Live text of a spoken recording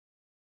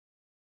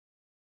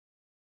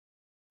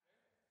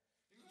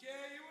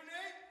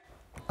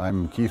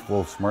I'm Keith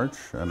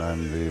Wolf-Smarch, and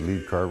I'm the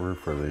lead carver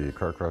for the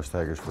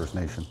Carcross-Tagish First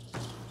Nation.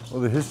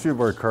 Well, the history of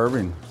our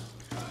carving,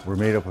 we're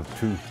made up of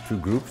two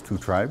groups, two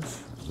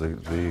tribes,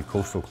 the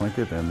coastal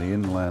Tlingit and the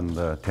inland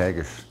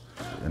Tagish.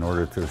 In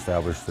order to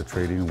establish the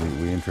trading,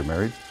 we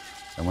intermarried.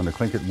 And when the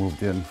Tlingit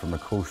moved in from the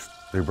coast,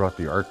 they brought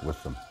the art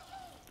with them.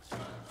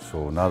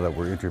 So now that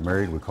we're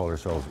intermarried, we call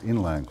ourselves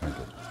inland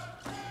Tlingit.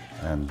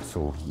 And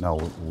so now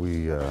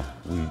we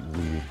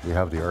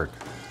have the art.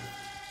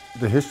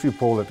 The history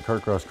pole at the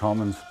Carcross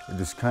Commons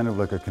is kind of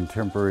like a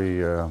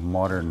contemporary,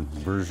 modern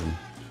version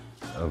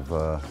of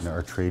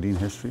our trading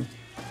history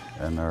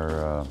and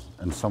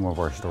some of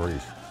our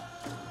stories.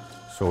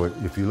 So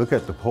if you look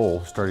at the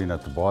pole, starting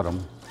at the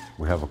bottom,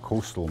 we have a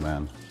coastal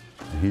man.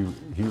 And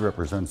he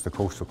represents the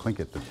coastal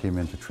Tlingit that came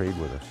in to trade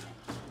with us.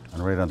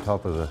 And right on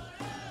top of the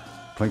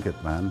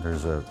Tlingit man,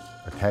 there's a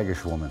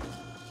Tagish woman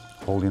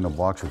holding a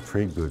box of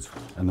trade goods.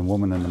 And the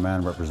woman and the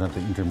man represent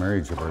the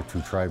intermarriage of our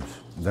two tribes.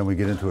 Then we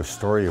get into a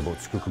story about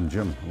Skookum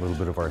Jim, a little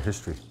bit of our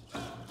history.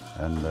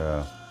 And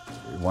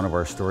one of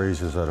our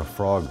stories is that a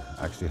frog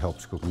actually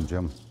helped Skookum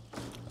Jim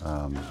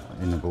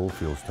in the gold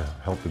fields to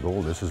help the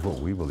gold. This is what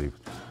we believe.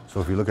 So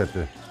if you look at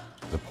the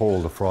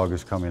pole, the frog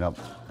is coming up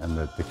and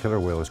the killer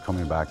whale is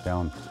coming back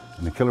down.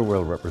 And the killer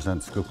whale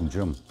represents Skookum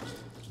Jim.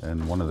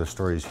 And one of the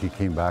stories, he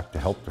came back to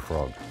help the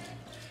frog.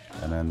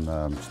 And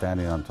then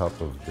standing on top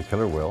of the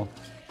killer whale,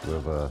 we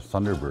have a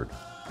thunderbird.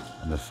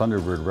 And the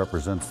thunderbird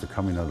represents the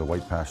coming of the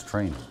White Pass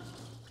train.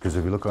 Because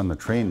if you look on the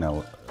train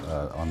now,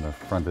 on the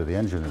front of the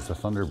engine, it's a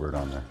thunderbird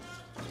on there.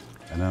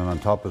 And then on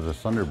top of the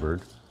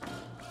thunderbird,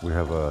 we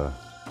have a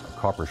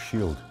copper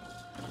shield.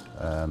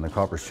 And the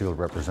copper shield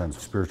represents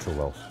spiritual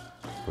wealth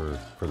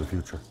for the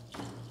future.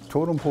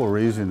 Totem pole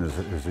raising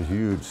is a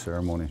huge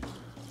ceremony.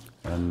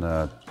 And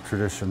as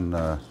tradition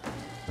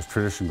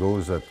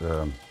goes,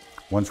 that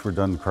once we're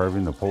done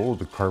carving the pole,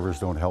 the carvers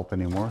don't help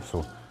anymore.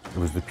 So it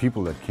was the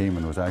people that came,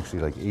 and it was actually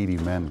like 80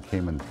 men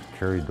came and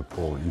carried the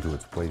pole into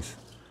its place.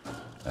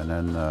 And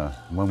then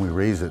when we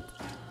raise it,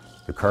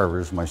 the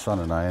carvers, my son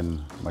and I,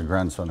 and my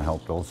grandson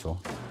helped also,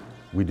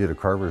 we did a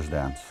carver's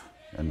dance.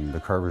 And the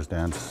carver's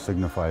dance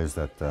signifies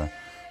that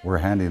we're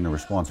handing the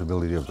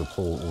responsibility of the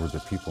pole over to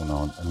people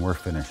now, and we're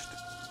finished.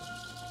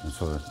 And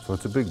so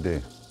it's a big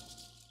day.